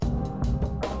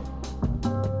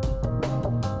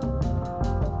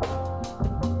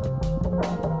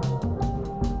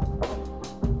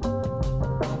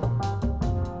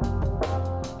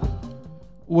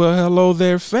Well, hello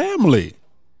there, family.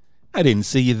 I didn't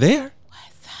see you there.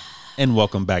 What's up? And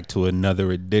welcome back to another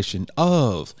edition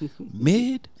of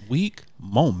Midweek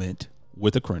Moment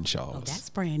with the Crenshaws. Oh, that's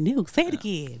brand new. Say it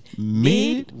again.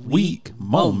 Midweek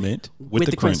Moment with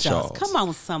the Crenshaws. Come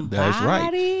on, somebody. That's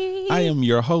right. I am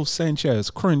your host,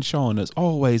 Sanchez Crenshaw, and as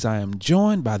always, I am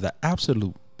joined by the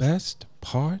absolute best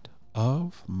part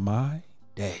of my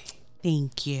day.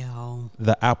 Thank you.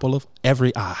 The apple of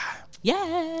every eye.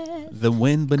 Yes. The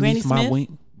wind beneath my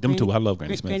wing. Them two. I love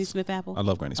Granny Smith. Granny Smith apple? I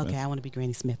love Granny Smith. Okay, I want to be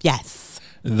Granny Smith. Yes.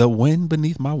 The wind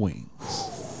beneath my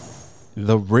wings.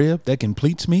 The rib that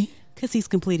completes me. Because he's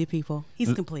completed, people.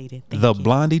 He's completed. Thank the you.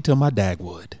 blondie to my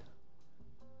Dagwood.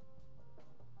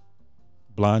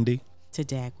 Blondie To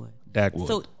Dagwood. Dagwood.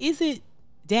 So is it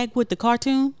Dagwood the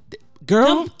cartoon?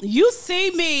 Girl. You see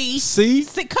me. See?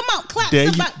 Come on, clap.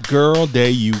 There somebody. Girl,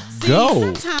 there you go.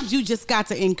 Sometimes you just got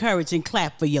to encourage and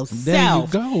clap for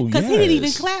yourself. There you go, Because he didn't even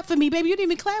yes. clap for me, baby. You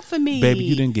didn't even clap for me. Baby,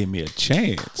 you didn't give me a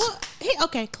chance. Well,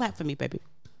 okay, clap for me, baby.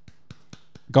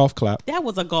 Golf clap. That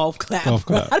was a golf clap. Golf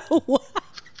clap. I don't want...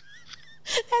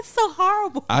 That's so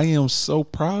horrible. I am so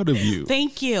proud of you.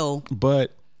 Thank you.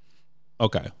 But,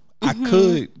 okay. I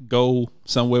could go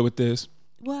somewhere with this,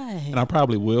 What? and I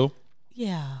probably will.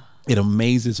 Yeah. It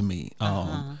amazes me.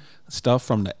 Stuff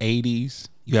from the 80s,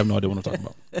 you have no idea what I'm talking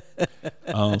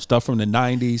about. Stuff from the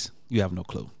 90s, you have no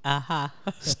clue.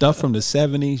 Stuff from the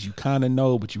 70s, you kind of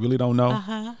know, but you really don't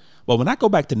know. Well, when I go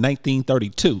back to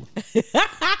 1932,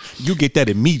 you get that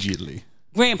immediately.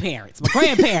 Grandparents. My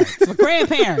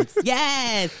grandparents.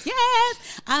 Yes.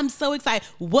 I'm so excited.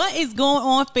 What is going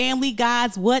on, family,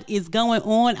 guys? What is going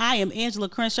on? I am Angela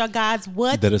Crenshaw, guys.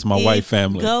 That is my wife,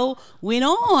 family. Going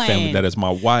on? Family, that is my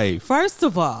wife. First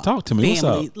of all, talk to me.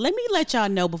 Family, what's up? let me let y'all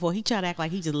know before he try to act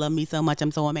like he just love me so much.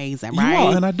 I'm so amazing, You right?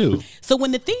 are, and I do. So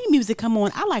when the theme music come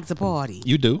on, I like to party.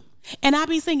 You do. And I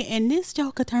be singing, and this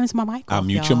joker turns my mic off. I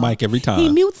mute your mic every time. He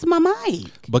mutes my mic.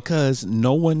 Because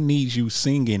no one needs you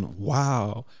singing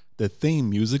while the theme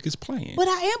music is playing. But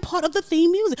I am part of the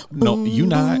theme music. No, Boom, you're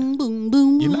not. Boom, boom,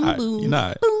 boom, You're not. boom, You're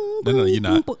not. boom, No, you're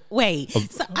not. boom. Wait.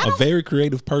 A very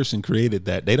creative person created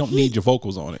that. They don't need your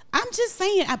vocals on it. I'm just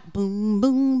saying, boom,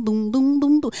 boom, boom, boom,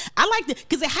 boom, boom. I like it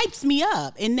because it hypes me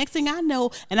up. And next thing I know,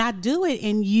 and I do it,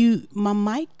 and my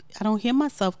mic, I don't hear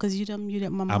myself because you done muted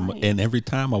my mic. And every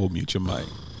time I will mute your mic.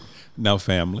 Now,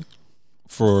 family,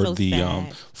 for So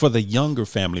sad. for the younger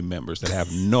family members that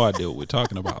have no idea what we're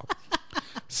talking about.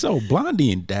 So,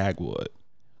 Blondie and Dagwood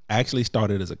actually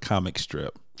started as a comic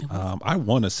strip. I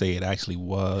want to say it actually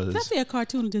was. Did I say a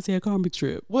cartoon or did I say a comic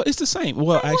strip? Well, it's the same.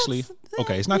 Well, actually,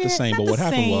 okay, it's not the same. But what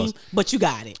happened was, but you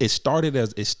got it. It started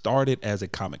as a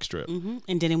comic strip. And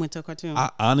then it went to a cartoon. I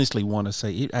honestly want to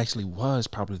say it actually was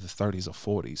probably the 30s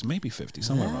or 40s, maybe 50s,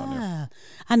 somewhere around there.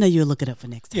 I know you'll look it up for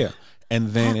next time. Yeah, and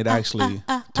then it actually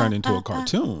turned into a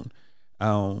cartoon.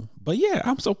 But yeah,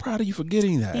 I'm so proud of you for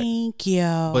getting that. Thank you.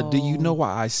 But do you know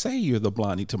why I say you're the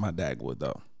Blondie to my Dagwood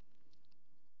though?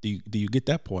 Do you get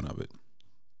that point of it?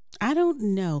 I don't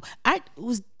know.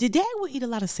 Did Dagwood eat a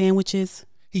lot of sandwiches?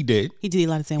 He did. He did eat a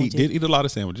lot of sandwiches. He did eat a lot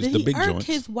of sandwiches. Did the he big irk joints.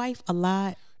 his wife a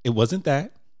lot? It wasn't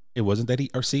that.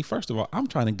 See, first of all, I'm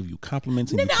trying to give you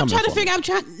compliments. And No, I'm trying to figure.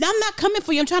 I'm not coming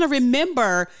for you. I'm trying to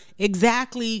remember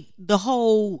exactly the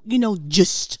whole,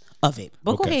 gist of it.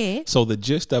 But go ahead. So the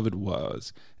gist of it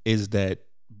is that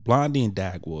Blondie and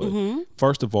Dagwood,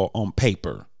 first of all, on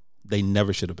paper, they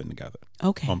never should have been together.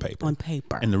 Okay. On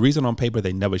paper. And the reason on paper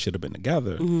they never should have been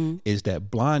together is that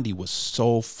Blondie was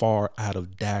so far out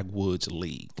of Dagwood's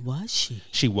league. Was she?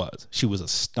 She was. She was a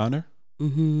stunner.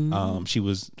 She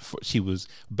was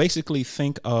basically,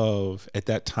 think of at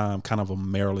that time kind of a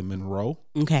Marilyn Monroe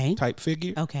type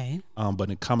figure. Okay. But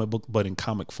in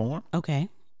comic form. Okay.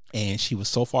 And she was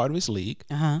so far out of his league.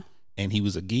 And he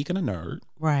was a geek and a nerd.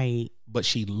 Right. But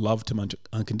she loved him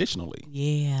unconditionally.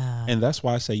 Yeah. And that's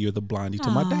why I say you're the Blondie to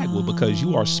my Dagwood, because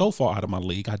you are so far out of my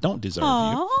league. I don't deserve you.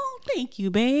 Oh, thank you,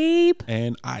 babe.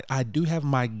 And I do have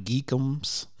my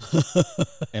geekums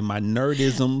and my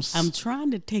nerdisms. I'm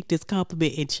trying to take this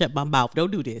compliment and shut my mouth. Don't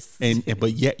do this.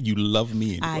 But yet you love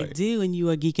me anyway. I do, and you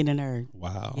are a geek and a nerd.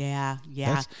 Wow. Yeah.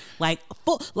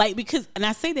 Because, and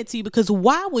I say that to you because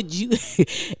why would you?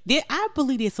 I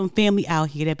believe there's some family out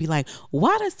here that be like,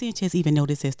 why does Sanchez even know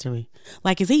this history?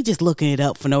 Like, is he just looking it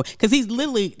up for no? Because he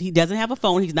doesn't have a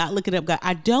phone. He's not looking it up.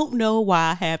 I don't know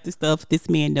why half the stuff this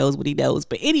man knows what he knows.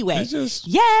 But anyway, yes,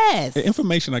 the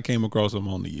information I came across him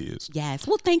on the years. Yes.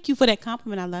 Well, thank you for that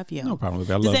compliment. I love you. No problem.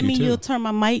 I love you Does that mean too. you'll turn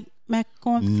my mic mic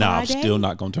on Friday? Nah, I'm still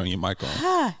not going to turn your mic on.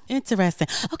 Ah, interesting.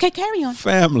 Okay, carry on.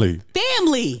 Family.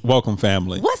 Welcome,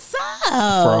 family. What's up?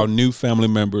 For our new family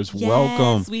members,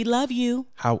 welcome. Yes, we love you.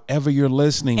 However you're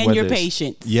listening. And your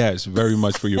patience. Yes, very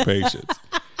much for your patience.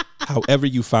 However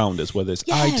you found us, whether it's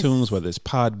iTunes, whether it's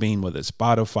Podbean, whether it's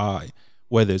Spotify,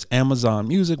 whether it's Amazon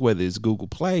Music, whether it's Google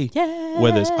Play,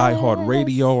 whether it's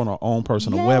iHeartRadio on our own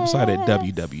personal website at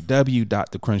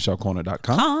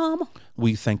www.thecrenshawcorner.com.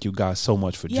 We thank you guys so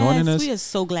much for joining us. We are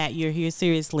so glad you're here.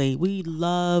 Seriously, we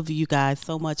love you guys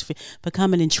so much for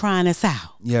coming and trying us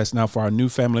out. Yes. Now, for our new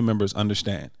family members,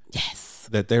 understand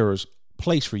that there is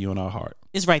place for you in our heart.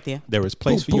 It's right there. There is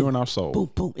place for you in our soul.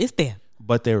 Boom, boom. It's there.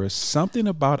 But there is something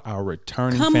about our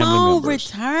returning family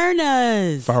members.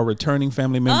 Returners. For our returning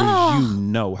family members, you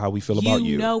know how we feel about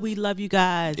you. You know we love you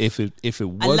guys. If it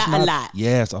was a lot.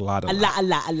 Yes, a lot.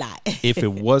 If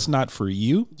it was not for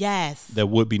you, there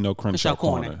would be no Crenshaw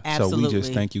Corner. Absolutely. So we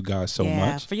just thank you guys so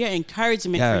much. For your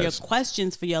encouragement, for your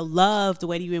questions, for your love, the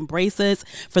way that you embrace us,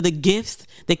 for the gifts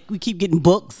that we keep getting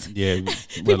books. Yeah.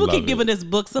 People keep giving us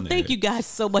books. So thank you guys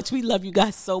so much. We love you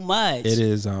guys so much. It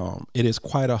is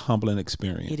quite a humbling experience.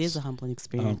 It is a humbling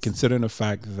experience. Considering the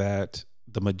fact that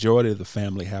the majority of the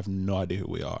family have no idea who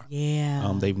we are.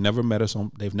 Yeah. They've never met us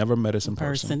in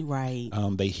person. Right.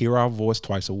 They hear our voice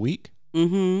twice a week.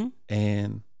 Mm-hmm.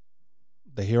 And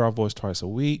they hear our voice twice a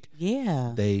week.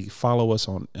 Yeah. They follow us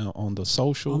on the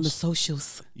socials. On the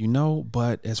socials.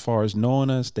 But as far as knowing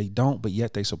us, they don't, but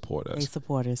yet they support us. They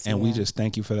support us. And we just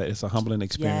thank you for that. It's a humbling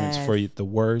experience for you, the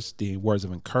words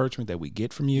of encouragement that we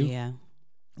get from you. Yeah.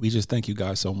 We just thank you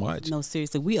guys so much. No,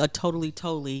 seriously, we are totally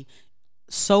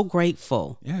so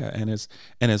grateful. Yeah, and as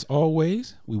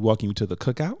always, we welcome you to the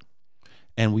cookout,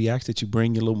 and we ask that you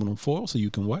bring your aluminum foil so you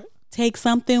can what? Take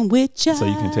something with you. So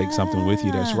you can take something with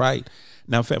you. That's right.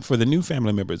 Now, for the new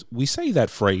family members, we say that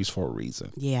phrase for a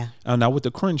reason. Yeah. Now, with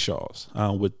the Crenshaws,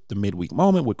 with the midweek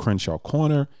moment, with Crenshaw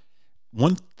Corner,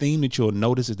 one theme that you'll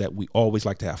notice is that we always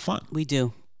like to have fun. We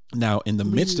do. Now, in the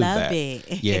midst of that,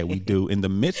 yeah, we do. In the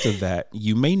midst of that,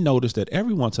 you may notice that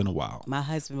every once in a while, my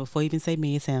husband, before he even say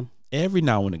me, it's him. Every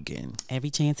now and again,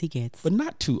 every chance he gets, but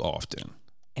not too often.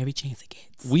 Every chance he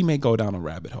gets, we may go down a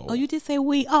rabbit hole. Oh, you did say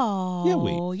we? Oh, yeah,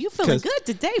 we. You feeling good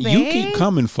today, babe? You keep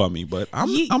coming for me, but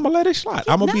I'm gonna let it slide.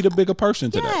 I'm gonna be the bigger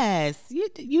person today. Yes,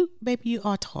 you, baby, you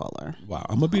are taller. Wow,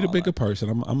 I'm gonna be the bigger person.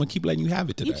 I'm gonna keep letting you have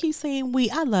it today. You keep saying we.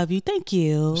 I love you. Thank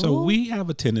you. So we have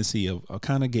a tendency of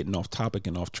kind of getting off topic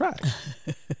and off track.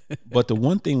 But the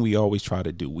one thing we always try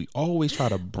to do, we always try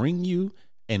to bring you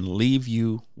and leave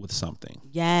you with something.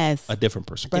 Yes. A different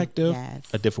perspective,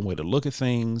 a different way to look at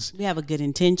things. We have a good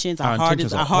intentions. Our heart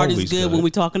is good when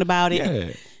we're talking about it.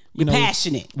 Yeah. We're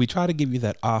passionate. We try to give you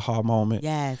that aha moment.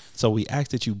 Yes. So we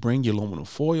ask that you bring your aluminum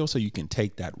foil so you can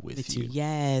take that with you.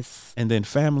 Yes. And then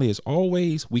family, as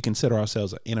always, we consider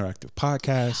ourselves an interactive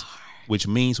podcast, which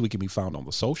means we can be found on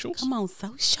the socials. Come on,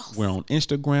 socials. We're on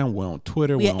Instagram. We're on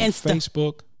Twitter. We're on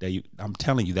Facebook. I'm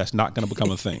telling you, that's not going to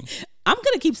become a thing. I'm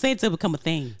going to keep saying it to become a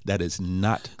thing. That is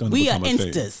not going to become a thing. We are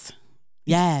Instas.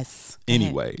 Yes.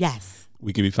 Anyway. Yes.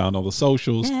 We can be found on the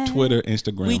socials, Twitter,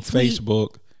 Instagram,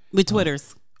 Facebook. With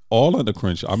Twitters. All under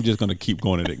Crenshaw. I'm just going to keep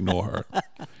going and ignore her.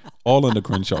 All under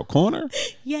Crenshaw Corner.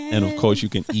 Yes. And of course, you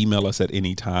can email us at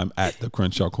any time at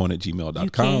thecrenshawcorner@gmail.com. You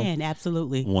can,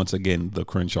 absolutely. Once again,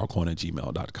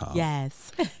 thecrenshawcorner@gmail.com.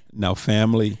 Yes. Now,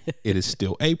 family, it is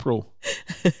still April.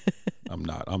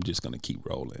 I'm just going to keep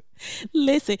rolling.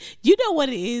 Listen, you know what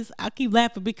it is? I keep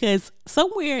laughing because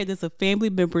somewhere there's a family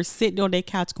member sitting on their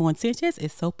couch going, Sanchez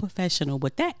is so professional,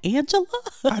 but that Angela?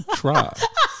 I try.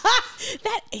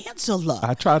 That Angela.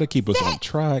 I try to keep us on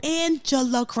track.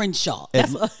 Angela Crenshaw.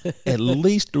 At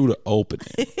least through the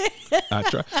opening. I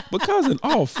try. Because in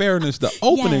all fairness, the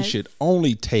opening should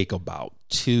only take about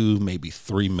 2, maybe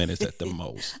 3 minutes at the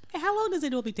most. How long does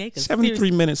it normally take us?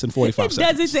 73 minutes and 45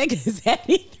 seconds. Does it take us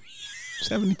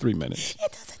 73 minutes.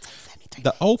 It doesn't take 73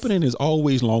 The opening is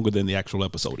always longer than the actual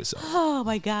episode itself. Oh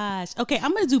my gosh. Okay,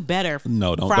 I'm going to do better.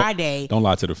 No, don't. Friday. Don't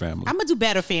lie to the family. I'm going to do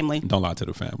better, family. Don't lie to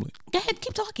the family. Go ahead,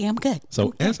 keep talking. I'm good.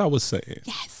 So as I was saying,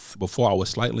 before I was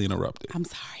slightly interrupted. I'm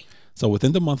sorry. So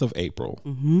within the month of April,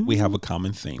 we have a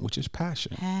common theme, which is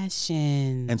passion.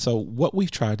 Passion. And so what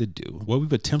we've tried to do, what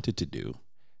we've attempted to do,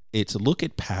 it's look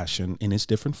at passion in its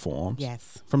different forms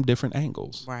from different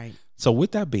angles. Right. So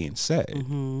with that being said,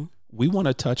 we want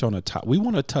to touch on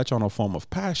a form of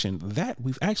passion that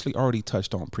we've actually already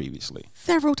touched on previously.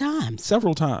 Several times. So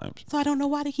I don't know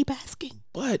why they keep asking.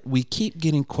 But we keep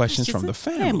getting questions from the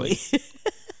family.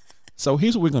 So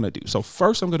here's what we're going to do. So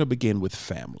first I'm going to begin with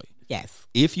family. Yes.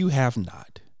 If you have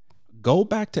not, go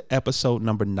back to episode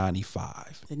number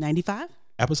 95. The 95?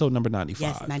 Episode number 95.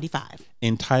 Yes, 95.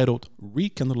 Entitled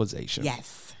Rekindlization.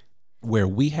 Yes. Where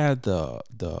we had the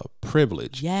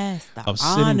privilege yes, the of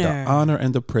honor. sitting, the honor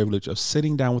and the privilege of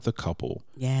sitting down with a couple.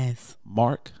 Yes.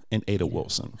 Mark and Ada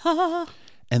Wilson.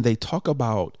 And they talk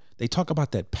about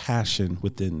that passion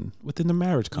within the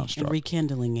marriage construct. And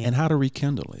rekindling it. And how to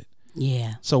rekindle it.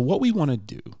 Yeah. So what we want to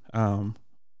do,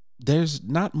 there's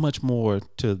not much more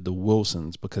to the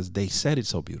Wilsons because they said it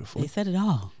so beautifully. They said it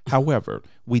all. However,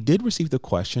 we did receive the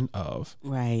question of,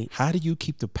 right, how do you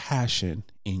keep the passion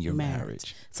in your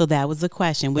marriage? So that was the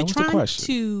question. What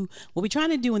we're trying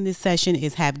to do in this session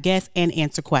is have guests and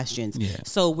answer questions. Yeah.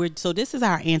 So this is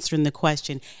our answering the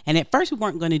question. And at first we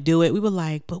weren't going to do it. We were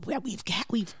like, but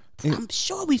I'm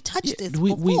sure we've touched this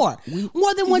before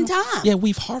more than one time. Yeah,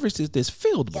 we've harvested this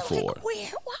field before.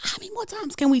 Like, how many more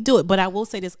times can we do it? But I will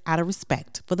say this out of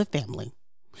respect for the family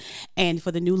and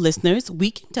for the new listeners,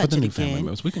 we can touch it again. Family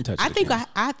members, we can touch it again.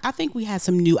 I think we have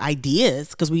some new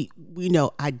ideas because we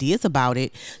know ideas about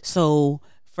it. So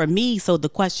for me, the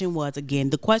question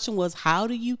was, how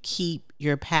do you keep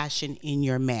your passion in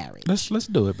your marriage? Let's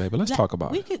do it, baby. Let's talk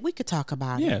about it. We could talk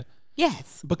about it. Yeah.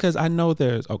 Yes. Because I know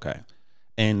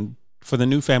and for the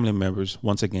new family members,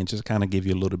 once again, just kind of give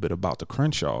you a little bit about the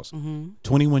Crenshaws.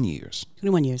 21 years.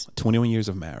 21 years. 21 years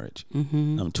of marriage.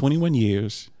 21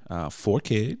 years, 4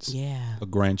 kids. Yeah. A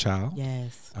grandchild.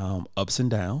 Yes. Ups and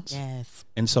downs. Yes.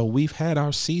 And so we've had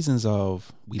our seasons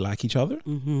of we like each other.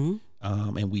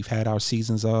 And we've had our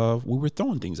seasons of we were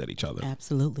throwing things at each other.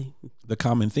 Absolutely. The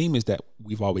common theme is that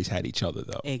we've always had each other,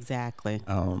 though. Exactly.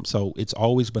 So it's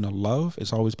always been a love.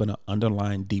 It's always been an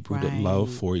underlying, deep-rooted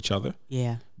love for each other.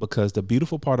 Yeah. Because the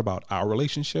beautiful part about our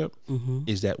relationship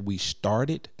is that we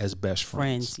started as best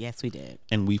friends. Yes, we did.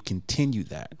 And we've continued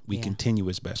that. We continue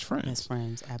as best friends. Best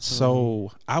friends, absolutely.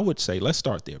 So I would say let's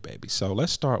start there, baby. So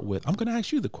let's start with, I'm going to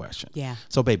ask you the question. Yeah.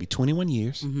 So, baby, 21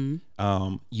 years.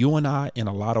 You and I, in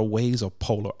a lot of ways, are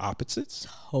polar opposites.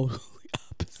 Totally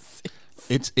opposites.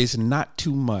 It's not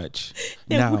too much.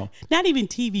 Now, not even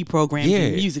TV programs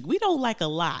and music. We don't like a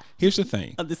lot. Here's the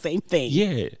thing. Of the same thing.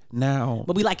 Yeah. Now,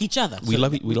 but we like each other. We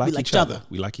like each other.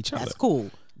 We like each other. That's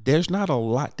cool. There's not a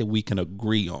lot that we can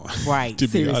agree on. Right. To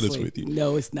be honest with you.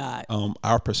 No, it's not.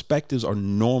 Our perspectives are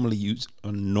normally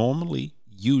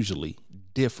usually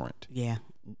different. Yeah.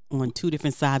 On two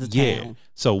different sides of town. Yeah.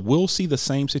 So we'll see the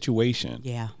same situation.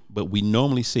 Yeah. But we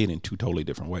normally see it in two totally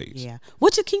different ways. Yeah.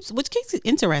 Which keeps it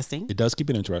interesting. It does keep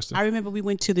it interesting. I remember we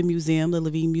went to the museum, the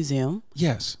Levine Museum.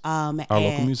 Yes. Our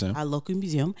local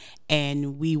museum.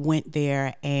 And we went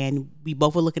there and we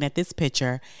both were looking at this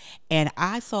picture and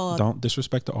I saw. Don't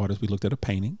disrespect the artist. We looked at a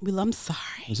painting. I'm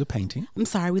sorry. It was a painting. I'm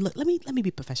sorry. Let me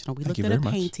be professional. We looked at a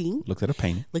painting. Looked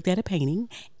at a painting.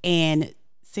 And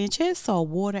Sanchez saw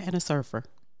water and a surfer.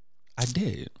 I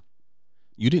did.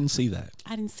 You didn't see that.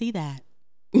 I didn't see that.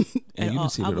 And you didn't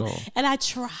see it at all. And I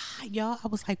tried, y'all. I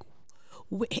was like,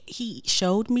 he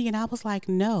showed me, and I was like,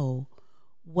 no.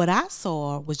 What I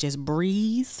saw was just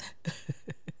breeze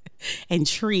and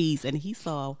trees, and he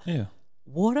saw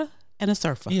water and a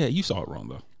surfer. Yeah, you saw it wrong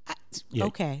though.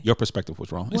 Okay. Your perspective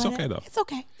was wrong. It's okay though. It's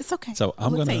okay. It's okay. So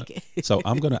I'm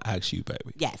gonna ask you,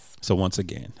 baby. Yes. So once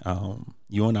again,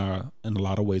 you and I are in a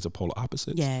lot of ways are polar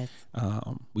opposites. Yes.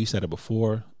 We said it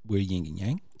before. We're yin and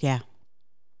yang. Yeah.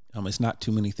 It's not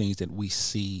too many things that we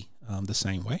see the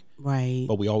same way. Right.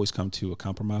 But we always come to a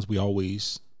compromise. We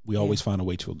always find a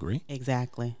way to agree.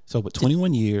 Exactly. So, but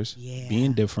 21 years,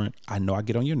 being different, I know I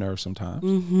get on your nerves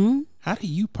sometimes. How do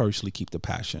you personally keep the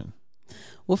passion?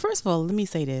 Well, first of all, let me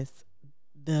say this.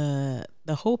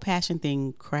 The whole passion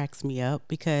thing cracks me up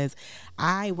because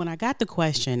when I got the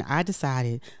question, I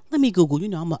decided, let me Google.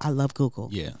 I love Google.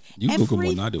 Yeah, you Google more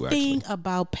than I do, actually. Everything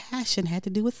about passion had to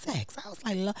do with sex. I was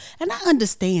like, and I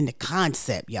understand the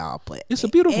concept, y'all, but it's a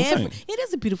beautiful thing. It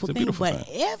is a beautiful thing, but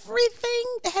everything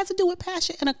that has to do with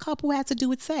passion in a couple has to do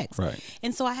with sex. Right.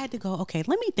 And so I had to go, okay,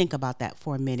 let me think about that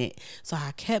for a minute. So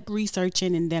I kept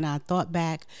researching, and then I thought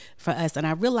back for us, and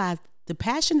I realized the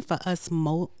passion for us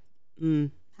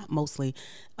not mostly,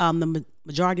 the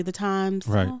majority of the times,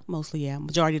 right?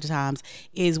 Majority of the times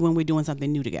is when we're doing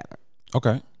something new together.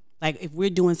 Okay. Like if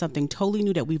we're doing something totally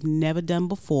new that we've never done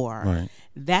before, right?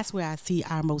 That's where I see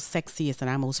our most sexiest and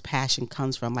our most passion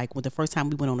comes from. Like when the first time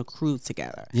we went on a cruise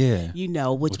together,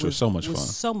 which was so much fun.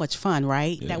 So much fun,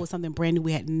 right? Yeah. That was something brand new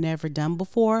we had never done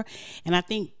before, and I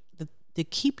think to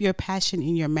keep your passion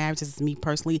in your marriage, this is me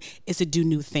personally, is to do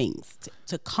new things,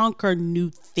 to conquer new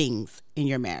things in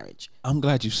your marriage. I'm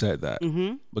glad you said that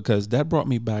because that brought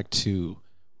me back to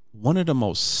one of the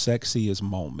most sexiest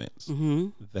moments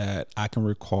that I can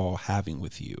recall having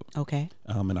with you. Okay.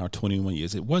 In our 21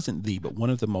 years, it wasn't but one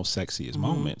of the most sexiest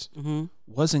moments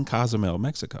was in Cozumel,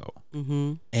 Mexico,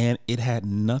 and it had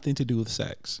nothing to do with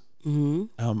sex.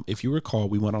 If you recall,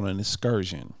 we went on an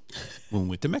excursion when we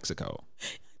went to Mexico.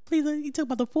 Please, you talk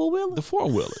about the four-wheelers? The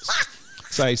four-wheelers.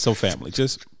 So family,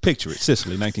 just picture it,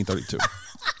 Sicily, 1932.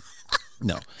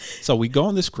 No. So we go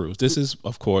on this cruise. This is,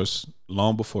 of course,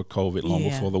 long before COVID, long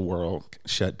before the world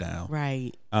shut down.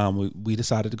 Right. We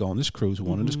decided to go on this cruise. We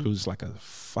went on this cruise like I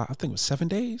think it was 7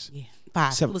 days. Yeah.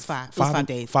 It was 5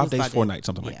 days. 5 days, 4 nights,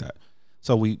 something like that.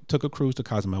 So we took a cruise to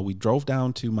Cozumel. We drove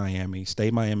down to Miami, stayed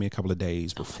in Miami a couple of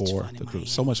days before the cruise. Miami.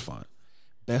 So much fun.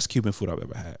 Best Cuban food I've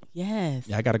ever had. Yes.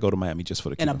 Yeah, I got to go to Miami just for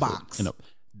the Cuban food. In a box.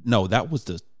 No, that was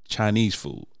the Chinese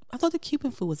food. I thought the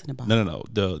Cuban food was in a box. No.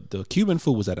 The Cuban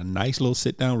food was at a nice little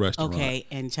sit-down restaurant. Okay,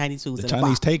 and Chinese food was in a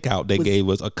box. The Chinese takeout, they gave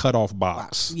us a cut-off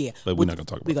box. Yeah. But we're not going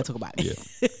to talk about it. We're going to talk about it.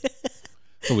 Yeah.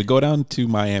 So we go down to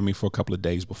Miami for a couple of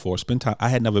days before. Spend time.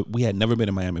 We had never been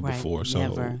to Miami before,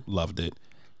 so loved it.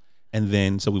 And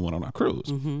then, so we went on our cruise.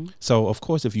 So, of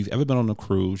course, if you've ever been on a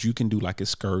cruise, you can do like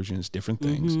excursions, different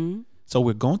things. So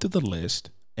we're going through the list,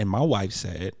 and my wife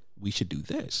said, we should do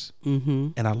this.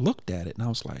 And I looked at it, and I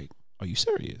was like, are you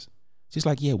serious? She's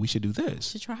like, yeah, we should do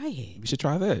this. We should try it. We should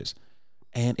try this.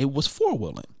 And it was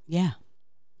four-wheeling. Yeah.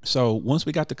 So once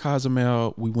we got to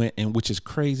Cozumel, we went, and which is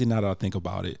crazy now that I think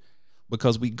about it,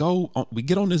 because we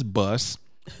get on this bus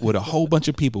with a whole bunch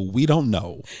of people we don't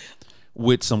know,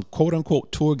 with some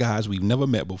quote-unquote tour guides we've never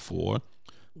met before.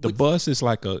 The bus is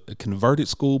like a converted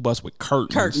school bus with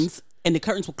curtains. And the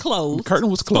curtains were closed. The curtain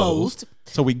was closed.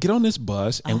 So we get on this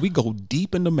bus, and we go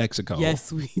deep into Mexico.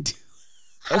 Yes, we do.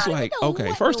 It's like,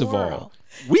 okay, first of all,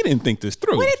 we didn't think this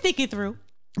through. We didn't think it through.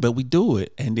 But we do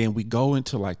it, and then we go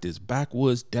into like this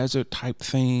backwoods desert type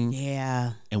thing.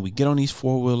 Yeah. And we get on these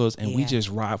four-wheelers, and we just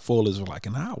ride four-wheelers for like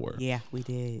an hour. Yeah, we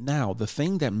did. Now, the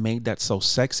thing that made that so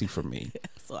sexy for me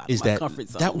is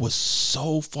that was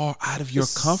so far out of your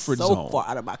comfort zone. So far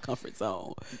out of my comfort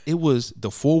zone. It was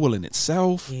the four-wheel in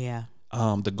itself. Yeah.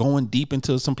 The going deep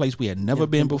into some place we had never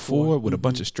been before with a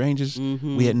bunch of strangers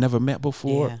we had never met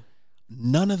before. Yeah.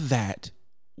 None of that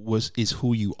is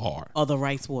who you are. Oh, the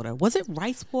rice water. Was it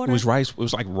rice water? It was rice. It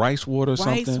was like rice water or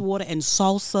something. Rice water and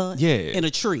salsa in a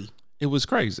tree. It was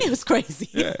crazy. It was crazy.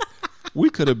 Yeah. We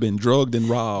could have been drugged and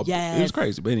robbed. Yes. It was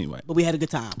crazy. But anyway. But we had a good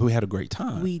time. We had a great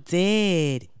time. We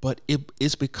did. But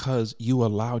it's because you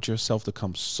allowed yourself to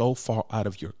come so far out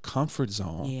of your comfort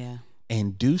zone. Yeah.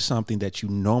 And do something that you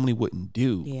normally wouldn't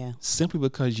do. Yeah. Simply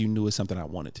because you knew it's something I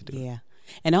wanted to do. Yeah.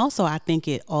 And also, I think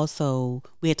we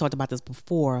had talked about this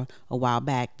before a while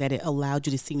back, that it allowed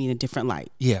you to see me in a different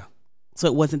light. Yeah. So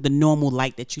it wasn't the normal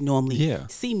light that you normally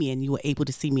see me in. You were able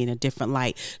to see me in a different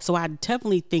light. So I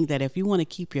definitely think that if you want to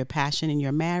keep your passion in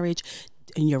your marriage,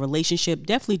 in your relationship,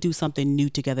 definitely do something new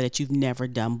together that you've never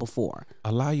done before.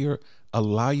 Allow your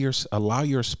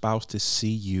spouse to see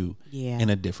you in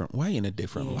a different way, in a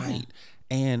different light.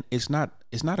 And it's not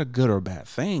a good or bad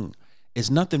thing. It's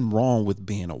nothing wrong with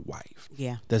being a wife.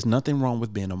 Yeah. There's nothing wrong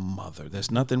with being a mother. There's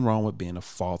nothing wrong with being a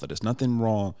father. There's nothing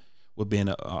wrong with being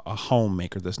a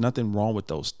homemaker. There's nothing wrong with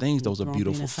those things. Those are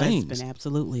beautiful things. Husband,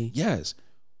 absolutely. Yes.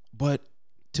 But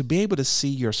to be able to see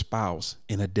your spouse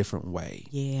in a different way.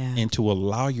 Yeah. And to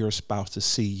allow your spouse to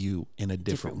see you in a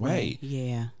different way.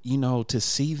 Yeah. To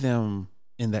see them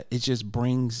in that, it just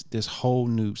brings this whole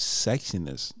new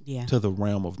sexiness to the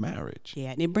realm of marriage. Yeah,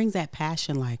 and it brings that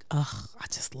passion like, I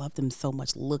just love them so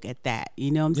much. Look at that. You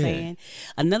know what I'm saying?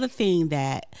 Another thing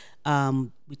that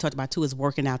we talked about too is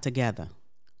working out together.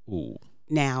 Ooh.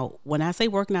 Now, when I say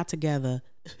working out together.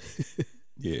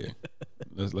 Yeah.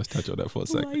 Let's touch on that for a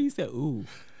second. Why you said ooh?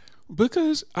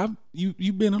 Because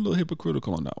you've been a little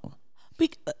hypocritical on that one.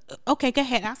 Okay, go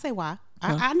ahead. I'll say why.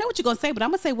 I know what you're gonna say, but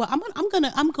I'm gonna say, well,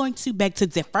 I'm going to beg to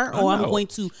differ, or I'm going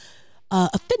to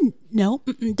offend. No,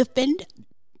 defend.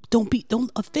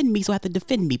 Don't offend me, so I have to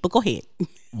defend me. But go ahead.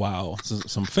 Wow,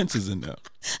 some fences in there.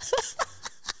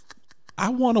 I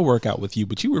want to work out with you,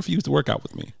 but you refuse to work out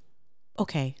with me.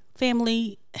 Okay,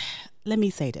 family. Let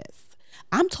me say this.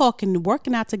 I'm talking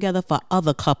working out together for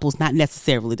other couples, not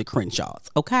necessarily the Crenshaws,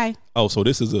 okay? Oh, so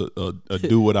this is a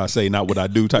do what I say, not what I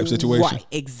do type situation? Right,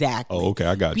 exactly. Oh, okay,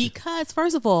 I got you. Because,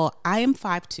 first of all, I am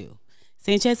 5'2".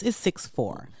 Sanchez is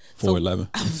 6'4". 4'11".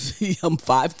 I'm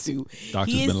 5'2".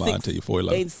 Doctor's been lying to you,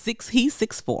 4'11". He's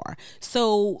 6'4".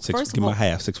 So, first of all... Give him a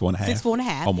half, 6'4" and a half. 6'4" and a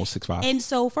half. Almost 6'5". And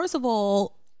so, first of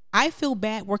all, I feel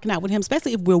bad working out with him,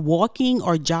 especially if we're walking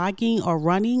or jogging or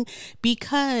running,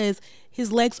 because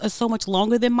his legs are so much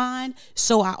longer than mine.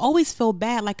 So I always feel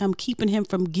bad, like I'm keeping him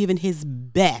from giving his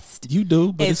best. You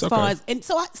do, but as it's far okay. as, and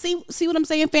so I see what I'm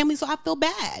saying, family. So I feel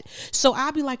bad. So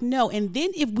I'll be like, no. And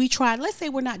then if we try, let's say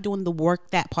we're not doing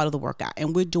that part of the workout,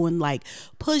 and we're doing like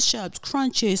push-ups,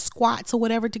 crunches, squats, or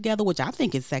whatever together, which I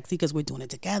think is sexy because we're doing it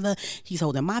together. He's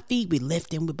holding my feet, we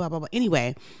lifting, we blah blah blah.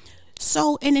 Anyway,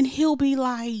 so and then he'll be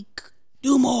like,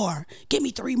 do more, give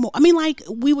me 3 more. I mean, like,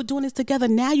 we were doing this together.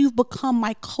 Now you've become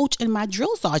my coach and my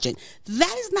drill sergeant.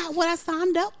 That is not what I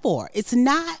signed up for. It's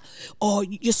not, or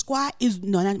your squat is,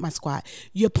 no, not my squat.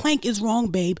 Your plank is wrong,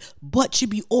 babe. Butt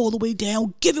should be all the way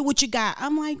down. Give it what you got.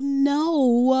 I'm like,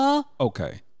 no.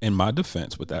 Okay. In my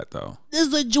defense with that, though, This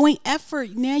is a joint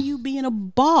effort. Now you being a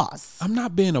boss. I'm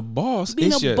not being a boss. Being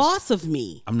it's a just, boss of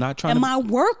me. I'm not trying and to. my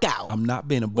workout. I'm not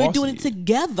being a boss. We're doing it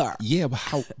together. Yeah,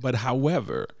 but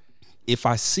however, if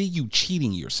I see you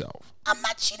cheating yourself, I'm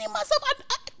not cheating myself.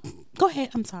 Go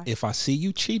ahead. I'm sorry. if I see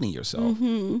you cheating yourself,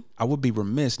 I would be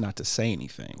remiss not to say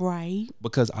anything. Right.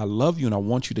 Because I love you and I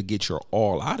want you to get your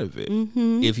all out of it.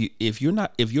 If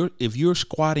you're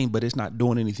squatting but it's not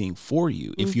doing anything for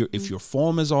you, if your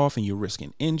form is off and you're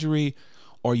risking injury,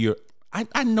 or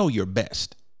I know you're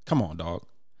best. Come on, dog.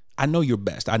 I know you're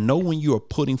best. I know when you are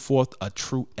putting forth a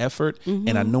true effort,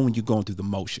 and I know when you're going through the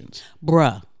motions.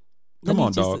 Bruh. Come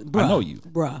on, dog. Bruh, I know you.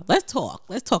 Bruh, let's talk.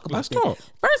 Let's talk about this. Talk.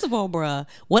 First of all, bruh,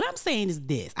 what I'm saying is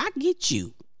this. I get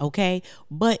you, okay?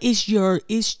 But it's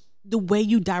the way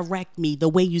you direct me, the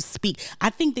way you speak. I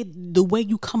think that the way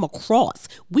you come across.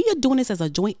 We are doing this as a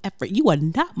joint effort. You are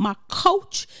not my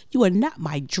coach. You are not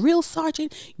my drill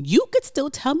sergeant. You could still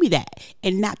tell me that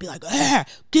and not be like,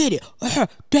 get it,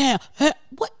 damn,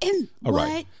 what? And All what?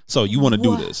 right. So you want to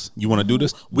do this? You want to do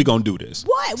this? We gonna do this.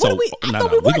 What? So, What are we? I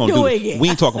thought we were doing it. We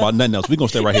ain't talking about nothing else. We gonna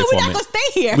stay right here for a we're minute. not gonna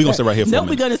stay here. We gonna stay right here for a No,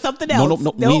 minute. we're gonna something else.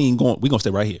 No. We ain't going. We gonna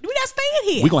stay right here. We're not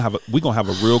staying here. We gonna have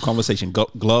a real conversation.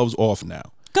 Gloves off now.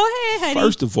 Go ahead, honey.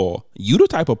 First of all, you the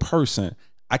type of person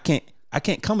I can't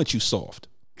come at you soft.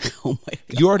 Oh my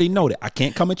God. You already know that I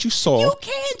can't come at you soft. You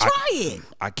can try it.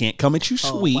 I can't come at you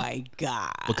sweet. Oh my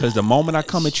God. Because the moment I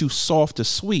come at you soft to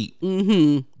sweet,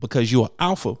 because you're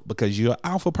alpha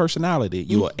personality,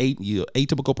 you're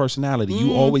atypical personality.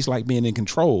 You always like being in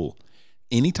control.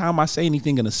 Anytime I say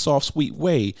anything in a soft, sweet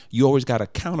way, you always got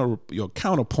your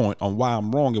counterpoint on why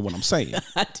I'm wrong in what I'm saying.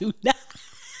 I do not.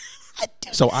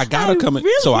 So I gotta come at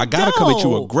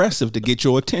you aggressive to get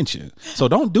your attention. So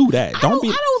don't do that. I don't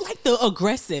like the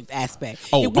aggressive aspect.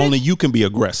 Oh, only you can be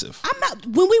aggressive. I'm not.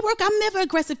 When we work, I'm never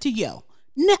aggressive to you.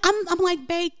 I'm like,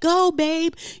 babe, go,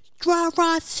 babe. Rah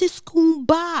rah sis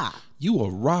kumbah. You a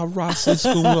rah rah sis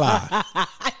lie.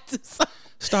 I do so.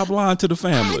 Stop lying to the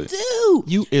family. I do.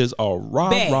 You is a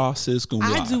rah sis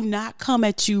lie. I do not come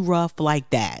at you rough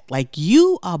like that. Like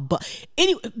you are.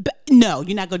 Anyway, no,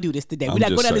 you're not gonna do this today. We're not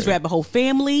going down this rabbit hole.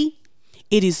 Family,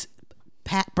 it is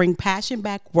bring passion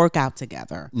back. Work out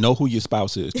together. Know who your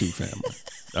spouse is too, family.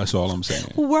 That's all I'm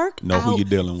saying. Know who you're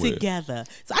dealing with together.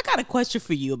 So I got a question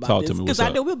for you about Talk this to me. because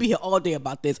I know we'll be here all day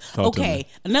about this. Okay,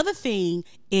 another thing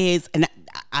is, and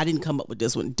I didn't come up with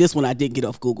this one. This one I did get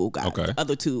off Google, guys. Okay. The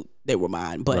other two, they were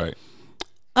mine. But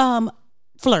right.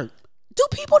 Flirt. Do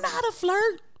people know how to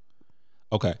flirt?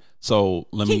 Okay, so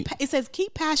It says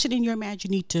keep passion in your marriage.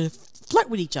 You need to flirt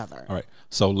with each other. All right.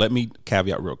 So let me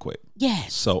caveat real quick.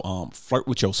 Yes. So flirt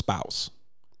with your spouse.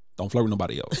 Don't flirt with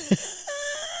nobody else.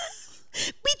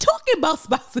 We talking about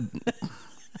spouses.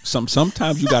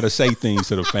 Sometimes you got to say things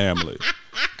to the family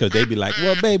because they be like,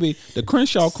 well, baby, the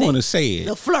Crenshaw corner said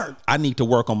the flirt. I need to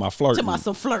work on my flirting. Talking about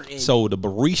some flirting. So the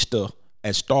barista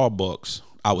at Starbucks,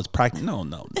 I was practicing.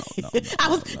 No.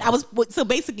 I was. So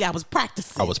basically, I was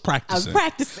practicing. I was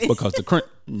practicing because the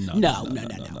No.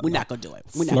 We're not gonna do it.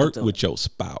 Flirt with your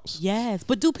spouse. Yes,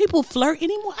 but do people flirt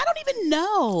anymore? I don't even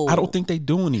know. I don't think they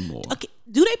do anymore. Okay,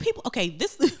 do they people? Okay,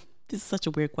 this is such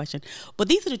a weird question, but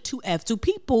these are the two F's. Do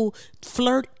people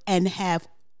flirt and have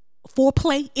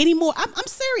foreplay anymore? I'm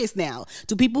serious now.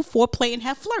 Do people foreplay and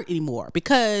have flirt anymore?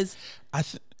 Because I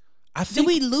think. Did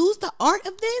we lose the art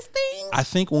of this thing? I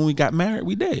think when we got married,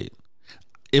 we did.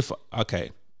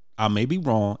 I may be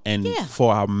wrong, and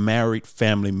for our married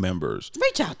family members,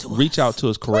 reach out to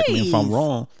us. Correct me if I'm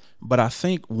wrong, but I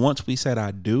think once we said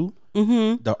I do,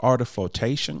 the art of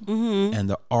flirtation and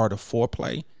the art of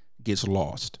foreplay gets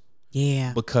lost.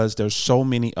 Yeah. Because there's so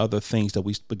many other things that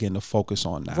we begin to focus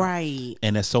on now. Right.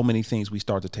 And there's so many things we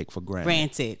start to take for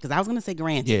granted. Because I was going to say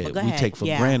granted. Yeah, but go we ahead. take for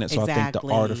granted. So exactly. I think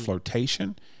the art of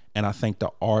flirtation and I think the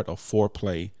art of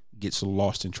foreplay gets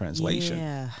lost in translation.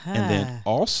 Yeah. And then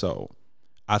also,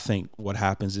 I think what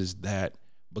happens is that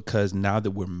because now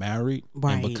that we're married,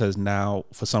 right. and because now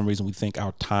for some reason we think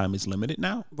our time is limited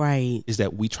now, right, is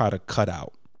that we try to cut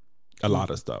out a lot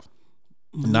of stuff,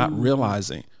 not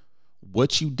realizing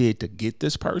what you did to get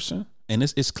this person. And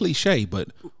it's cliche, but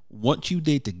what you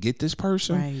did to get this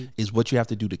person is what you have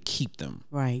to do to keep them.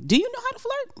 Right. Do you know how to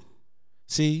flirt?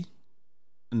 See,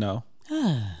 no,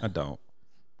 I don't.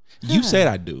 You said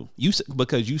I do.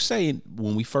 Because you say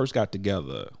when we first got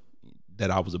together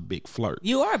that I was a big flirt.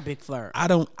 You are a big flirt.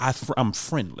 I'm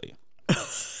friendly.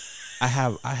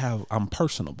 I'm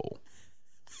personable.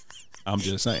 I'm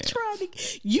just saying.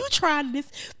 You tried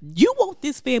this. You want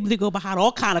this family to go behind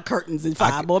all kind of curtains in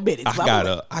 5 more minutes.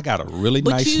 I got a really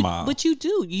nice smile. But you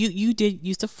do. You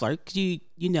used to flirt. Cause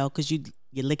because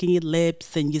you're licking your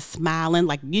lips and you're smiling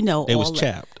like It was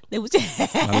chapped. It was.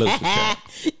 My lips were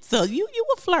chapped. So you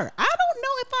would flirt. I don't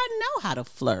know if I know how to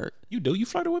flirt. You do. You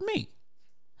flirted with me.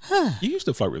 You used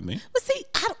to flirt with me. But see,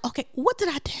 okay. What did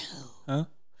I do? Huh?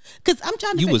 Because I'm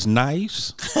trying to. You was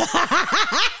nice.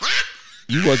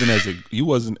 You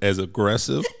wasn't as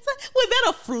aggressive. Was that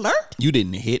a flirt? You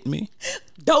didn't hit me.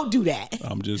 Don't do that.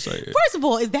 I'm just saying. First of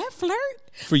all, is that flirt?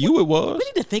 For you, it was. We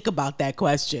need to think about that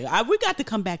question. We got to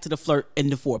come back to the flirt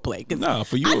and the foreplay. No,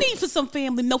 for you. I need for some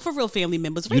family, for real family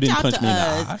members, you reach didn't out punch to me in the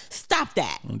us. eye. Stop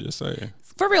that. I'm just saying.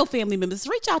 For real family members,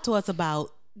 reach out to us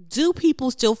about, do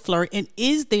people still flirt and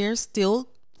is there still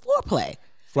foreplay?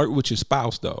 Flirt with your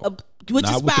spouse, though. With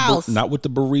your spouse. Not with the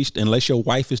barista, unless your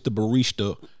wife is the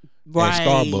barista at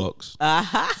Starbucks.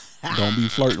 Don't be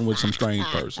flirting with some strange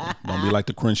person. Don't be like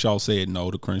the Crenshaw said.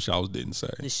 No, the Crenshaws didn't say.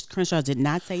 The Crenshaw did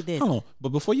not say this. Hold on. But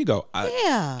before you go.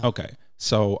 Okay.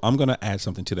 So I'm going to add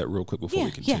something to that real quick before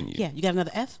we continue. Yeah. You got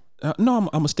another F? No, I'm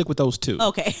going to stick with those two.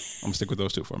 Okay. I'm going to stick with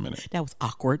those two for a minute. That was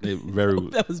awkward.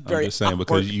 That was very I'm just saying awkward.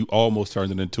 Because you almost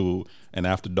turned it into an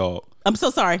after dark. I'm so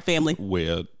sorry, family.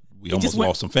 Where we almost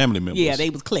lost some family members. Yeah,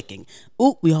 they was clicking.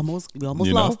 Ooh, we almost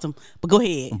lost them. But go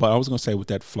ahead. But I was going to say with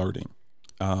that flirting,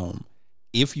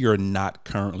 if you're not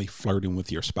currently flirting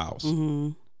with your spouse,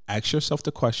 ask yourself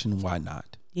the question, why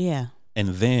not? Yeah. And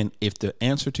then if the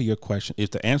answer to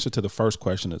the first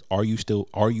question is, are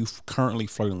you currently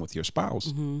flirting with your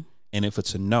spouse? And if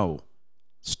it's a no,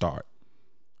 start.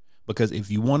 Because if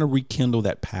you want to rekindle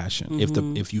that passion,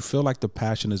 if you feel like the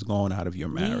passion is gone out of your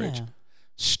marriage,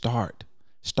 start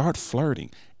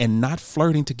flirting, and not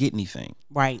flirting to get anything.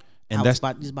 Right. And I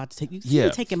was about to take you. You're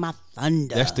taking my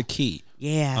thunder. That's the key.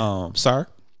 Yeah. Sir.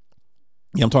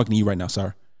 Yeah, I'm talking to you right now,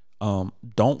 sir.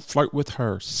 Don't flirt with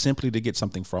her simply to get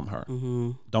something from her.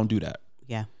 Don't do that.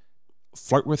 Yeah.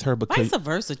 Flirt with her because vice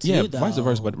versa too. Yeah, though. Vice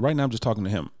versa. But right now I'm just talking to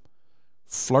him.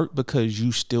 Flirt because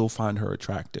you still find her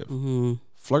attractive.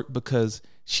 Flirt because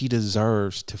she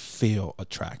deserves to feel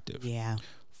attractive. Yeah.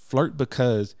 Flirt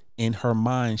because in her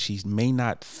mind she may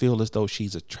not feel as though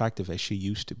she's attractive as she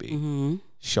used to be.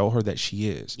 Show her that she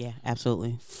is. Yeah,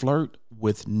 absolutely. Flirt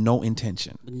with no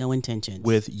intention. No intention.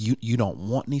 With you don't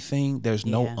want anything. There's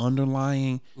no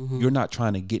underlying. You're not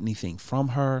trying to get anything from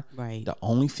her. Right. The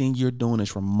only thing you're doing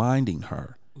is reminding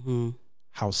her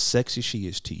how sexy she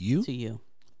is to you. To you.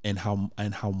 And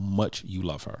how much you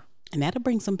love her. And that'll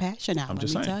bring some passion out. Let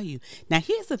me tell you. Now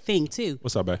here's the thing too.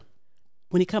 What's up, babe?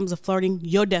 When it comes to flirting,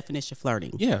 your definition of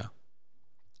flirting. Yeah.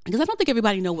 Because I don't think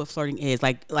everybody know what flirting is.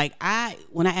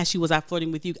 When I asked you, was I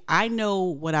flirting with you? I know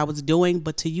what I was doing,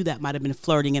 but to you that might have been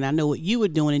flirting, and I know what you were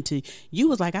doing. And to you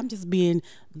was like, I'm just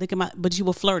but you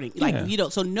were flirting. Yeah.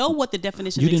 So know what the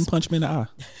definition. You didn't punch me in the eye.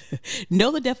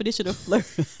 Know the definition of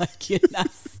flirting. I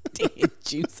cannot stand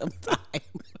you sometimes.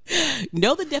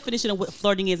 Know the definition of what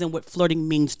flirting is and what flirting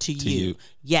means to you.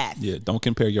 Yes. Yeah. Don't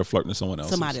compare your flirting to someone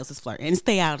else's. Somebody else's flirting, and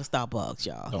stay out of Starbucks,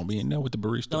 y'all. Don't be in there with the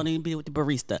barista. Don't even be with the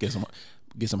barista.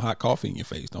 Get some hot coffee in your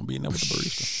face. Don't be in there with the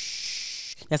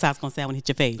barista. That's how it's going to sound when it hit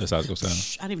your face. That's how it's going to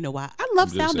sound. I don't even know why. I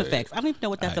love sound effects. I don't even know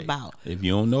what that's about. If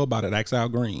you don't know about it, ask Al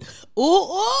Green.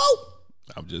 Ooh.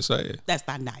 I'm just saying. That's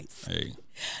not nice. Hey.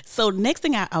 So next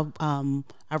thing I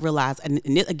realized, and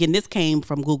this came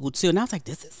from Google too, and I was like,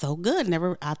 this is so good.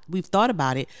 We've thought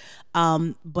about it.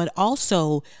 But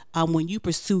also, when you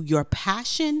pursue your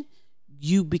passion,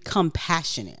 you become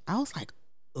passionate. I was like,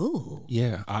 ooh.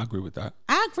 Yeah, I agree with that.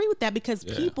 I agree with that because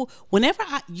people,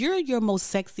 you're your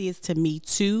most sexiest to me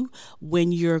too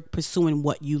when you're pursuing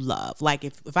what you love. Like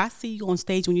if I see you on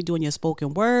stage when you're doing your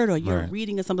spoken word or you're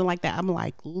reading or something like that, I'm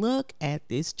like, look at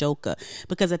this joker.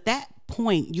 Because at that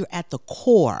point, you're at the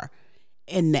core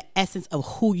and the essence of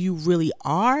who you really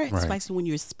are, especially when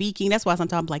you're speaking. That's why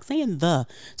sometimes like saying to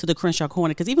the Crenshaw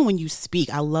corner, because even when you speak,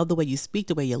 I love the way you speak,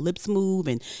 the way your lips move,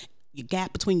 and your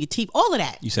gap between your teeth, all of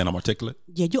that. You saying I'm articulate?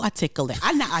 Yeah, you articulate.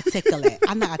 I'm not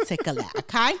articulate.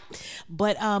 Okay,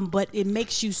 but it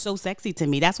makes you so sexy to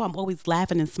me. That's why I'm always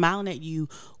laughing and smiling at you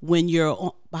when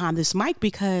you're behind this mic,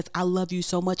 because I love you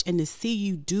so much, and to see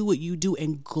you do what you do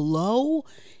and glow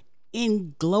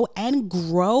and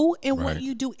grow in what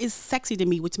you do is sexy to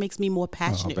me, which makes me more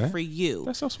passionate for you.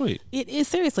 That's so sweet. It is,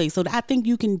 seriously. So I think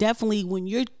you can definitely, when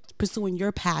you're pursuing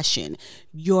your passion,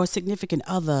 your significant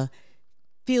other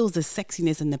feels the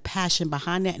sexiness and the passion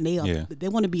behind that, and they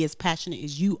want to be as passionate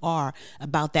as you are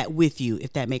about that with you,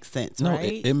 if that makes sense. No,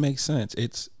 right? it makes sense.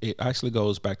 It actually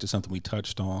goes back to something we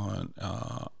touched on.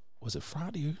 Was it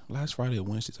last Friday or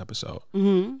Wednesday's episode,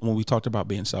 when we talked about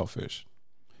being selfish,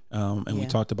 and we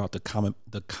talked about the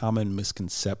common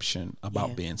misconception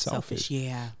about being selfish.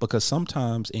 Yeah, because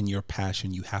sometimes in your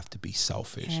passion you have to be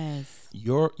selfish. Yes.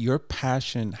 Your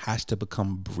passion has to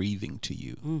become breathing to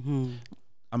you. Mm-hmm.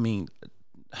 I mean,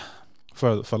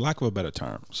 for lack of a better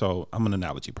term, so I'm an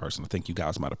analogy person. I think you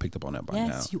guys might have picked up on that by now.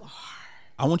 Yes, you are.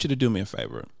 I want you to do me a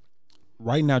favor.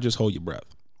 Right now, just hold your breath.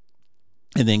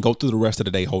 And then go through the rest of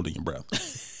the day holding your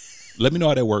breath. Let me know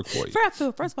how that worked for you. First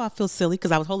of all, I feel silly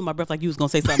because I was holding my breath like you was going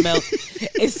to say something else.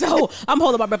 And so I'm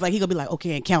holding my breath like he going to be like,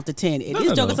 okay, and count to 10. And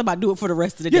this joke is about do it for the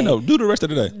rest of the day. Yeah, no, do the rest of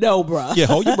the day. No, bro. Yeah,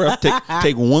 hold your breath.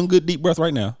 Take one good deep breath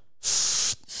right now.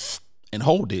 And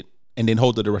hold it. And then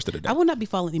hold it the rest of the day. I will not be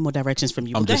following any more directions from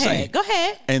you. I'm just saying. Go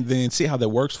ahead. And then see how that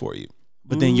works for you.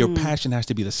 But then your passion has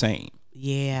to be the same.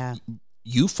 Yeah.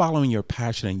 You following your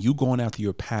passion and you going after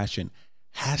your passion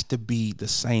has to be the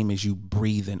same as you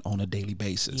breathing on a daily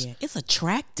basis. Yeah, it's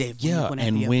attractive.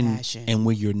 And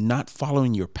when you're not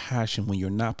following your passion, when you're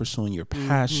not pursuing your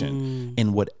passion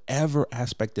in whatever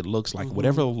aspect it looks like,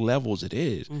 whatever levels it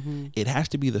is, it has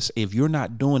to be if you're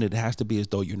not doing it, it has to be as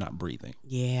though you're not breathing.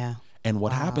 Yeah. And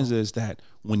what happens is that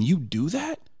when you do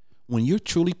that, when you're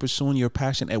truly pursuing your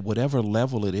passion at whatever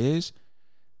level it is,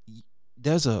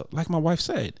 there's like my wife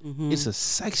said, it's a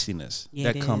sexiness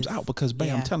that comes out because,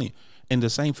 babe, I'm telling you. And the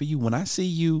same for you. When I see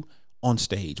you on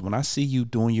stage, when I see you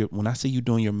doing your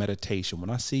meditation, when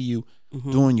I see you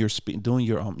doing your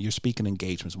speaking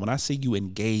engagements, when I see you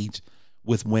engage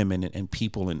with women and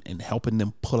people and helping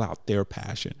them pull out their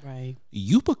passion, right?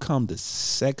 You become the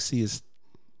sexiest.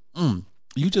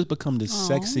 You just become the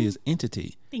sexiest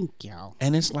entity. Thank you.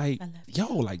 And it's like,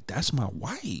 like that's my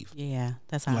wife. Yeah,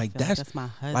 that's how I feel. That's my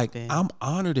husband. Like I'm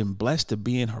honored and blessed to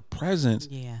be in her presence.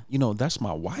 Yeah, that's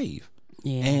my wife.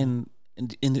 Yeah, and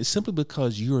it's simply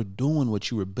because you're doing what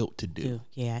you were built to do.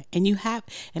 Yeah, and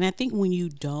I think when you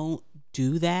don't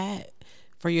do that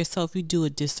for yourself, you do a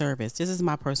disservice. This is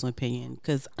my personal opinion,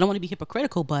 because I don't want to be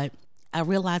hypocritical, but I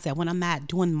realize that when I'm not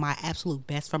doing my absolute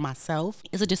best for myself,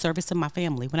 it's a disservice to my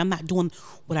family. When I'm not doing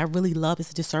what I really love,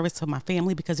 it's a disservice to my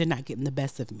family because they're not getting the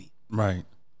best of me. Right.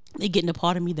 They're getting a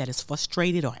part of me that is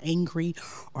frustrated or angry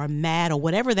or mad or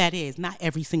whatever that is. Not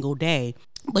every single day,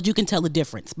 but you can tell the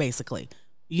difference, basically.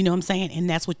 You know what I'm saying? And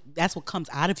that's what comes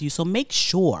out of you. So make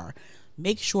sure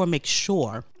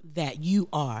that you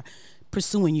are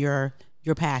pursuing your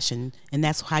passion, and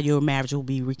that's how your marriage will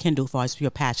be rekindled as far as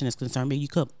your passion is concerned. Maybe you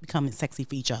could become sexy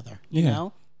for each other. You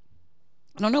know?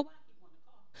 I don't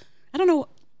know.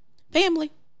 Family.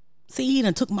 See,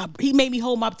 he made me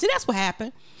hold my. See, that's what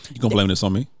happened. You gonna blame this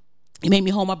on me? He made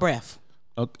me hold my breath.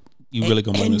 Okay. You really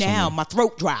gonna blame this on me? And now my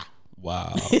throat dry.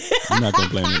 Wow. You're not gonna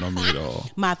blame it on me at all.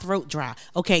 My throat dry.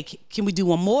 Okay, can we do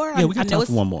one more? Yeah, we got time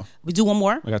for one more. We do one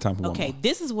more? We got time for one more. Okay,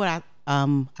 this is what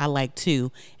I like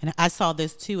too. And I saw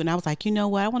this too, and I was like, you know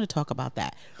what? I want to talk about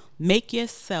that. Make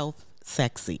yourself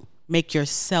sexy. Make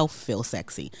yourself feel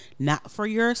sexy. Not for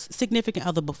your significant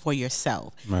other, but for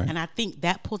yourself. Right. And I think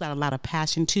that pulls out a lot of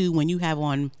passion too when you have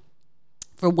on,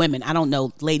 for women, I don't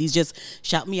know, ladies, just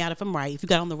shout me out if I'm right. If you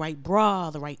got on the right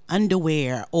bra, the right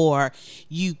underwear, or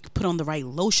you put on the right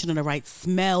lotion or the right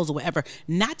smells or whatever,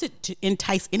 not to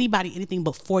entice anybody, anything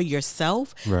but for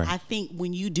yourself. Right. I think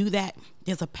when you do that,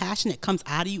 there's a passion that comes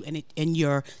out of you, and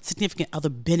your significant other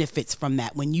benefits from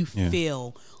that when you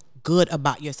feel good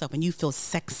about yourself and you feel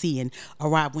sexy and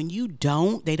arrive. When you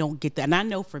don't, they don't get that. And I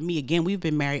know for me, again, we've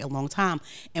been married a long time,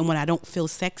 and when I don't feel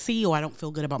sexy or I don't feel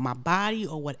good about my body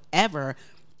or whatever,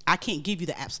 I can't give you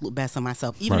the absolute best of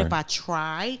myself. Even if I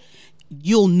try,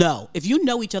 you'll know. If you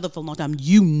know each other for a long time,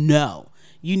 you know,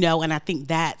 and I think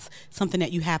that's something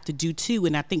that you have to do too.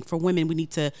 And I think for women,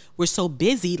 we're so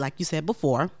busy, like you said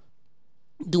before,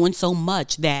 doing so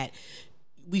much that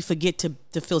we forget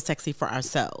to feel sexy for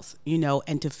ourselves,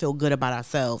 and to feel good about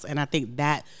ourselves. And I think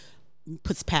that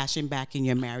puts passion back in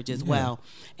your marriage as well.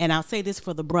 And I'll say this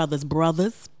for the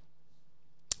brothers,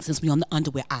 since we're on the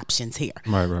underwear options here.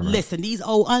 Right. Listen, these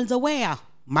old underwear,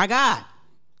 my God,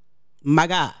 My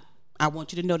God, I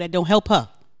want you to know that don't help her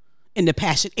in the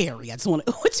passion area. I just want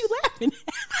to, what you laughing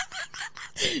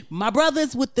at? My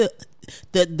brothers with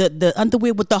the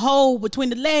underwear with the hole between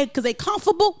the legs because they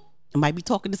comfortable. I might be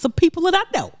talking to some people that I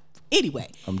know.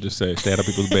 Anyway. I'm just saying, stay out of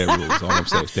people's bed rules. All I'm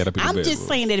saying, stay out of people's bed rules. I'm just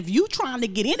saying that if you trying to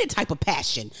get any type of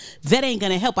passion, that ain't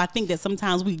going to help. I think that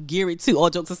sometimes we gear it to, all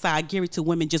jokes aside, gear it to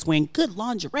women just wearing good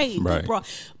lingerie. Right.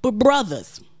 But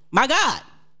brothers, my God,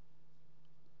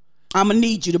 I'm going to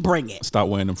need you to bring it. Stop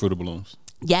wearing them Fruit of Balloons.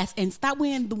 Yes, and stop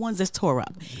wearing the ones that's tore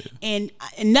up. Yeah.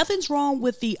 And nothing's wrong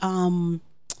with the,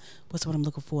 what's what I'm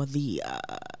looking for? The,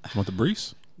 want the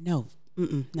briefs? No.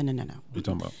 No. What are you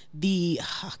talking about?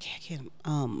 I can't.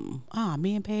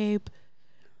 Man, babe.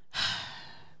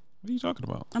 What are you talking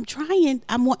about? I'm trying.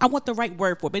 I want the right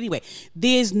word for it. But anyway,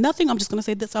 there's nothing. I'm just going to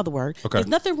say this other word. Okay. There's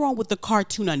nothing wrong with the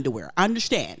cartoon underwear. I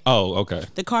understand. Oh, okay.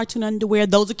 The cartoon underwear,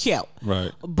 those are cute.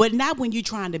 Right. But not when you're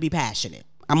trying to be passionate.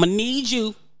 I'm going to need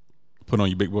you. Put on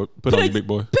your big boy. Put on your big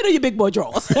boy. Put on your big boy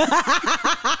drawers.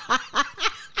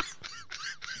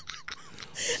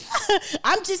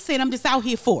 I'm just saying, I'm just out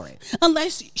here for it.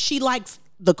 Unless she likes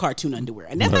the cartoon underwear.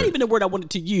 And that's not even the word I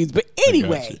wanted to use. But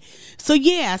anyway. So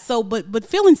yeah, but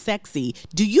feeling sexy,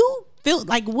 do you feel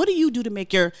like, what do you do to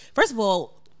make your, first of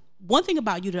all, one thing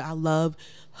about you that I love,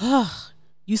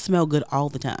 you smell good all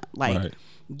the time. Like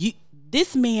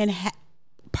this man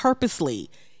purposely,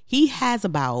 he has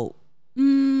about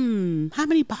how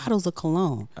many bottles of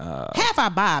cologne? Half I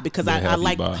buy because I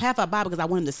like half I buy because I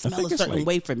want him to smell a certain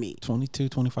way for me. 22,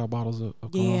 25 bottles of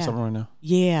cologne, something right now.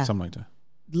 Yeah. Something like that.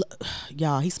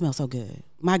 Y'all, he smells so good.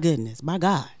 My goodness, my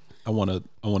God. I want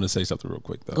to say something real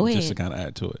quick though, Go ahead. just to kind of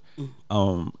add to it.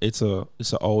 It's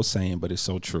an old saying, but it's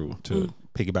so true. To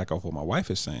piggyback off what my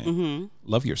wife is saying,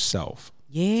 love yourself.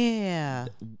 Yeah.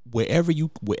 Wherever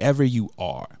you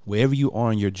are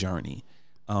in your journey.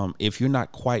 If you're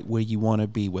not quite where you want to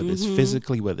be, whether it's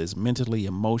physically, whether it's mentally,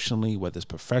 emotionally, whether it's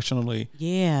professionally,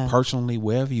 personally,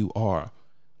 wherever you are,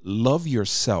 love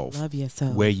yourself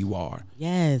where you are.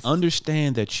 Yes.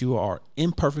 Understand that you are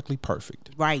imperfectly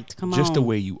perfect. Right. Come on. Just the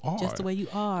way you are. Just the way you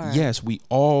are. Yes, we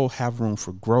all have room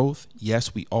for growth.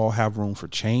 Yes, we all have room for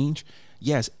change.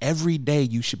 Yes, every day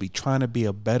you should be trying to be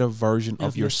a better version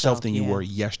of yourself than you were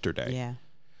yesterday. Yeah.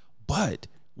 But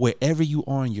wherever you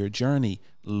are in your journey,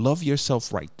 love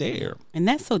yourself right there. And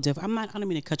that's so different. I don't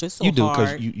mean to cut you. It's so you do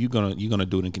hard. because you're gonna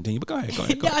do it and continue. But go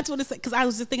ahead. No, I just want to say, because I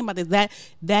was just thinking about this.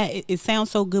 That it sounds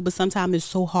so good, but sometimes it's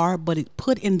so hard. But it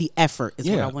put in the effort is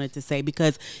what I wanted to say.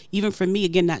 Because even for me,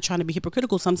 again, not trying to be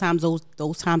hypocritical, sometimes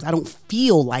those times I don't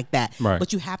feel like that. Right.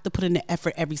 But you have to put in the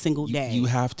effort every single day. You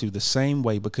have to the same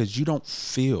way, because you don't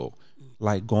feel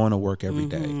like going to work every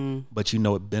day, but you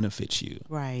know it benefits you.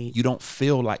 Right. You don't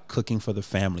feel like cooking for the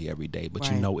family every day, but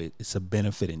you know it's a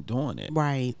benefit in doing it.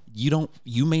 Right.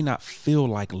 You may not feel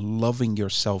like loving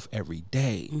yourself every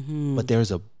day, but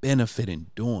there's a benefit in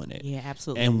doing it. Yeah,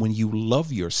 absolutely. And when you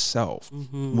love yourself,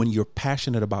 when you're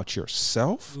passionate about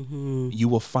yourself, you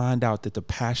will find out that the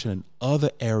passion in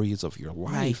other areas of your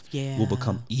life will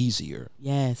become easier.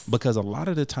 Yes. Because a lot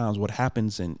of the times what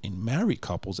happens in married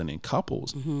couples and in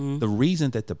couples, the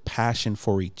reason that the passion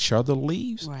for each other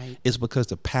leaves is because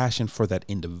the passion for that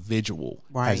individual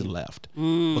has left.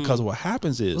 Because what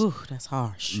happens is, ooh, that's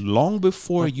harsh. Long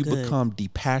before you become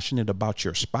depassionate about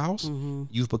your spouse,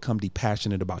 you've become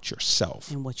depassionate about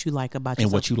yourself. And what you like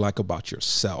about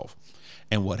yourself.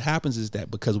 And what happens is that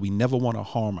because we never want to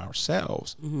harm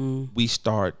ourselves, we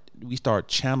start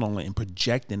channeling and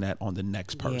projecting that on the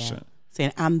next person.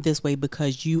 Saying, I'm this way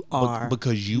because you are.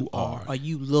 Because you are. Or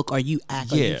you look, or you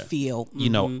act, or you feel. You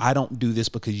know, I don't do this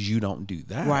because you don't do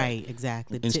that. Right,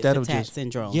 exactly. Instead tit for tat just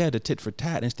syndrome. Yeah, the tit for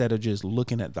tat, instead of just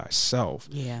looking at thyself.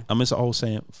 Yeah. It's an old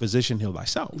saying, physician heal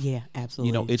thyself. Yeah, absolutely.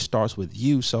 You know, it starts with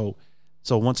you. So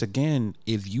once again,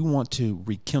 if you want to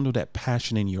rekindle that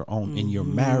passion in your own, in your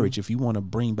marriage, if you want to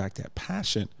bring back that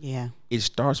passion, it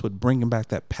starts with bringing back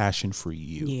that passion for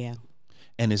you. Yeah.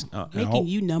 And it's making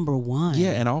you number one.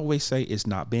 Yeah, and I always say it's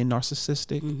not being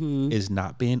narcissistic. It's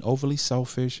not being overly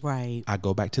selfish. Right. I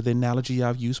go back to the analogy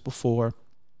I've used before.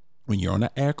 When you're on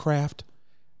an aircraft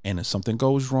and if something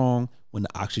goes wrong, when the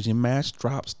oxygen mask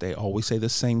drops, they always say the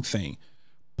same thing.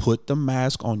 Put the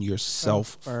mask on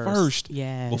yourself first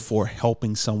before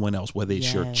helping someone else, whether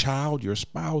it's your child, your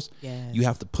spouse. You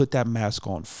have to put that mask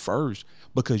on first,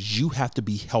 because you have to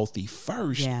be healthy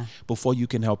first before you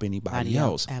can help anybody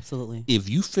else. Absolutely. If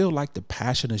you feel like the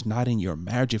passion is not in your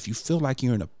marriage, if you feel like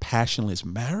you're in a passionless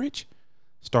marriage,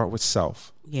 Start with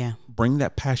self. Yeah. Bring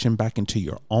that passion back into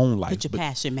your own life. Put your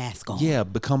passion mask on. Yeah,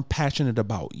 become passionate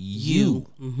about you.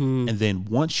 Mm-hmm. And then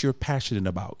once you're passionate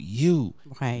about you,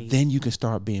 right, then you can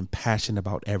start being passionate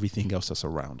about everything else that's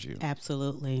around you.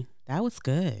 Absolutely. That was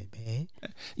good, babe.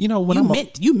 You know, when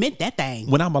you meant that thing.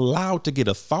 When I'm allowed to get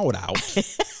a thought out,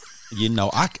 you know,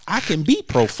 I can be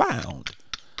profound.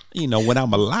 You know, when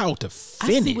I'm allowed to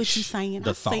finish I see what you're saying.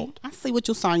 I see what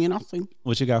you're saying. I see.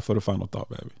 What you got for the final thought,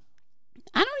 baby?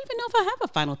 I don't even know if I have a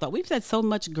final thought. We've said so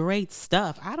much great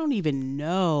stuff. I don't even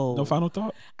know. No final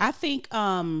thought? I think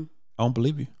I don't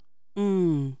believe you.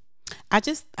 I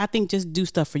think just do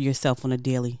stuff for yourself on a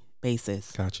daily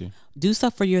basis. Got you. Do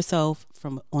stuff for yourself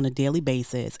on a daily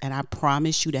basis, and I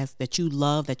promise you that you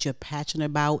love, that you're passionate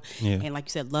about, and like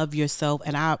you said, love yourself.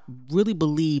 And I really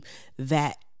believe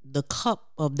that the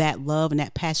cup of that love and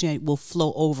that passion will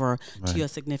flow over to your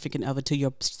significant other, to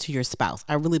your spouse.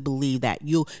 I really believe that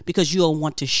because you'll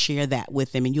want to share that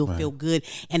with them, and you'll feel good.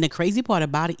 And the crazy part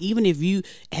about it, even if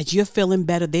as you're feeling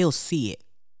better, they'll see it,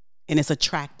 and it's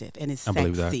attractive and it's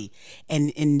sexy,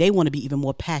 and they want to be even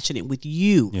more passionate with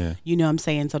you. Yeah. You know what I'm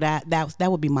saying? So that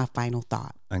would be my final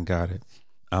thought. I got it.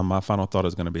 My final thought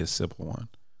is going to be a simple one: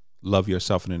 love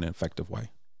yourself in an effective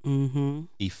way. Mm-hmm.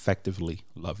 Effectively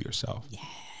love yourself. Yeah.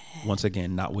 Once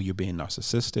again, not where you're being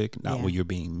narcissistic, not where you're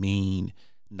being mean,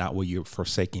 not where you're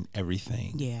forsaking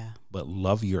everything. Yeah. But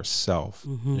love yourself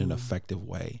in an effective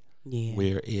way. Yeah.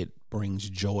 Where it brings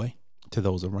joy to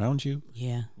those around you.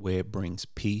 Yeah. Where it brings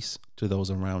peace to those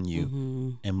around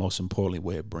you. And most importantly,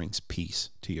 where it brings peace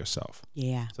to yourself.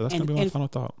 Yeah. So that's going to be my final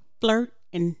thought. Flirt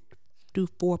and do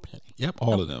foreplay. Yep,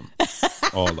 all of them.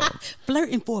 All of them. Flirt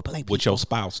and foreplay. People. With your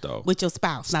spouse, though. With your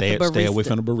spouse, not the barista. Stay away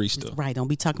from the barista. Right, don't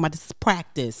be talking about this is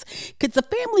practice. Because a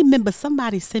family member,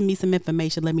 somebody send me some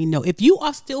information, let me know. If you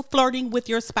are still flirting with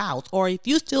your spouse, or if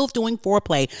you're still doing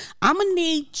foreplay, I'm going to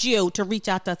need you to reach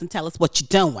out to us and tell us what you're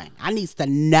doing. I need to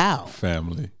know.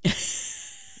 Family.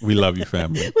 We love you,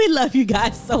 family. We love you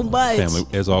guys so much. Family,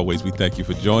 as always, we thank you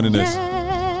for joining us.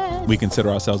 We consider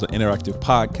ourselves an interactive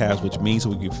podcast, which means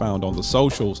we can be found on the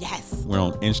socials. Yes. We're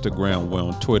on Instagram, we're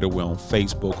on Twitter, we're on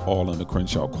Facebook, all in the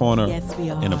Crenshaw Corner. Yes, we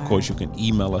are. And of course, you can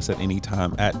email us at any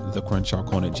time at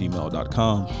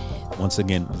thecrenshawcorner@gmail.com. Yes. Once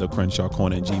again,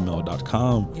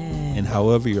 thecrenshawcorner@gmail.com. Yes. And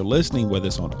however you're listening, whether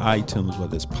it's on iTunes,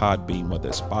 whether it's Podbean, whether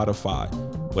it's Spotify,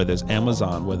 whether it's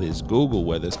Amazon, whether it's Google,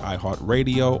 whether it's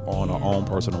iHeartRadio, or on our own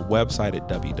personal website at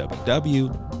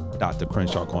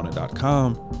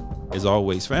www.thecrenshawcorner.com. As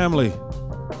always, family,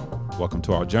 welcome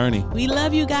to our journey. We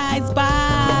love you guys.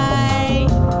 Bye.